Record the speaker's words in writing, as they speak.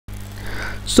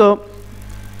So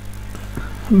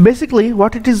basically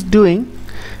what it is doing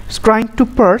is trying to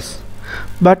parse,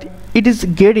 but it is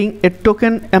getting a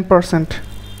token ampersand.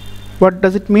 What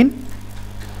does it mean?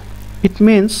 It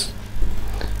means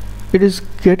it is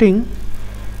getting,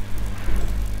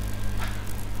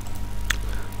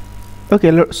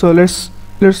 okay, so let's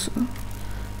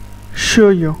show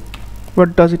you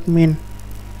what does it mean.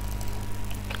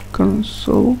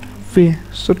 Console v,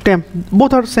 so temp,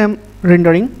 both are same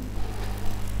rendering.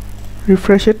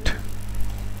 Refresh it.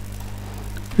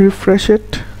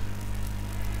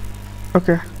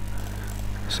 Okay,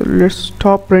 so let's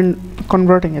stop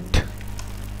converting it.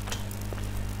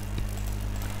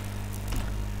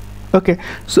 Okay,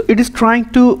 so it is trying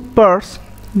to parse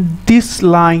this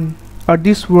line or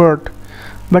this word,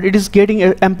 but it is getting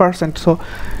a ampersand, so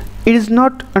it is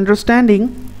not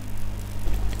understanding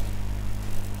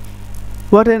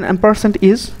what an ampersand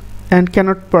is and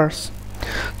cannot parse.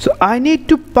 So I need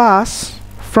to pass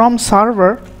from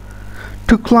server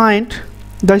to client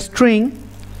the string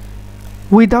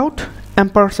without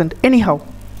ampersand anyhow.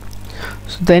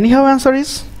 So the anyhow answer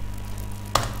is,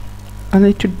 I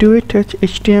need to do it at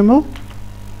HTML.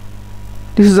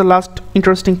 This is the last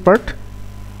interesting part.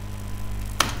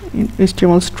 In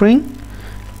HTML string,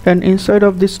 and inside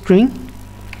of this string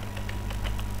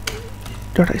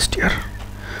 .str.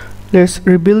 Let's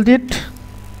rebuild it.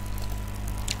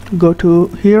 Go to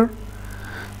here.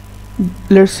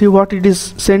 Let's see what it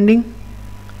is sending.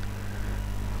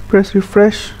 Press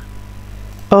refresh.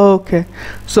 Okay,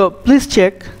 so please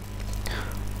check,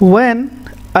 when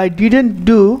I didn't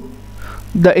do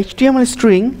the HTML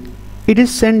string, it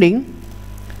is sending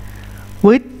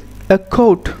with a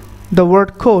quote, the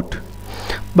word quote,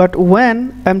 but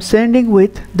when I'm sending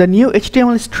with the new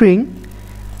HTML string,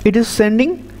 it is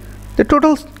sending the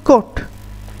total quote,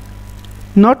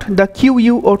 not the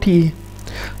QUOTE.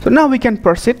 So now we can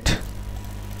parse it.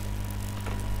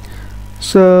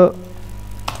 So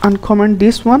uncomment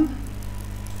this one,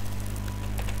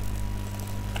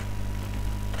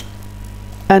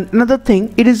 and another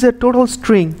thing, it is a total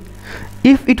string.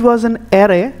 If it was an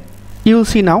array, you will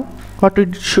see now what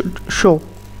it should show.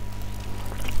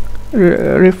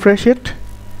 Refresh it.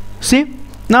 See,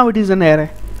 now it is an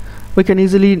array. We can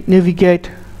easily navigate,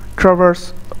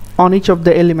 traverse on each of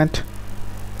the element.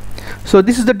 So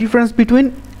this is the difference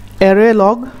between array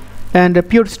log and a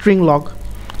pure string log.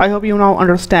 I hope you now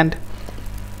understand.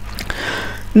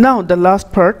 Now the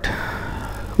last part,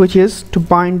 which is to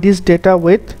bind this data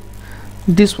with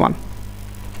this one.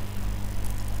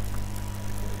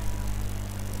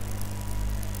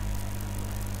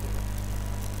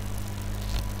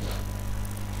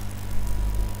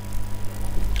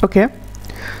 Okay,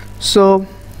 so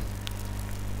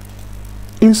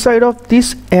inside of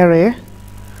this array,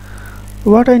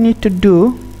 what I need to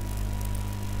do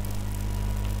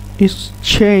is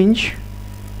change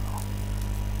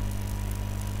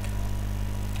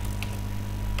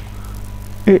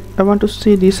it. I want to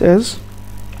see this as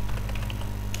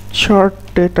chart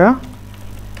data,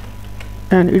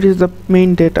 and it is the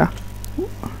main data.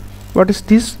 What is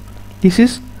this? This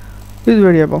is this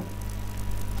variable.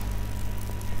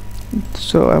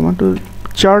 So I want to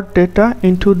chart data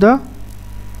into the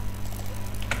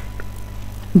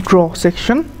draw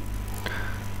section.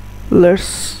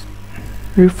 Let's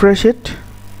refresh it.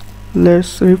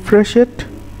 Let's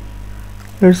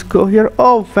go here.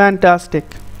 Oh, fantastic.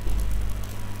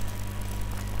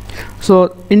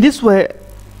 So in this way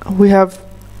we have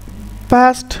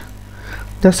passed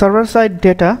the server side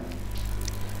data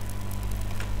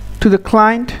to the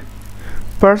client,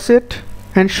 parse it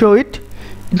and show it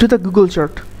into the Google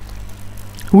chart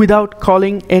without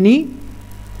calling any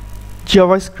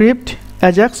JavaScript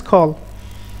Ajax call.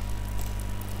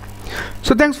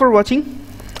 So thanks for watching.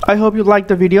 I hope you liked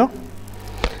the video.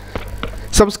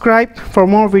 Subscribe for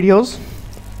more videos.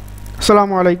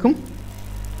 Assalamu alaikum.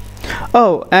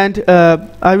 Oh, and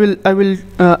I will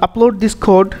upload this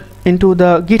code into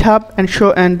the GitHub and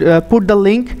show and put the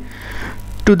link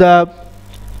to the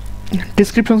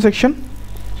description section.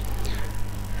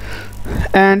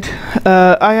 And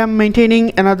I am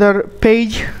maintaining another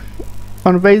page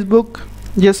on Facebook.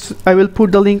 Just I will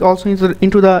put the link also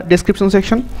into the description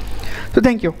section. So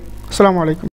thank you. Assalamu alaikum.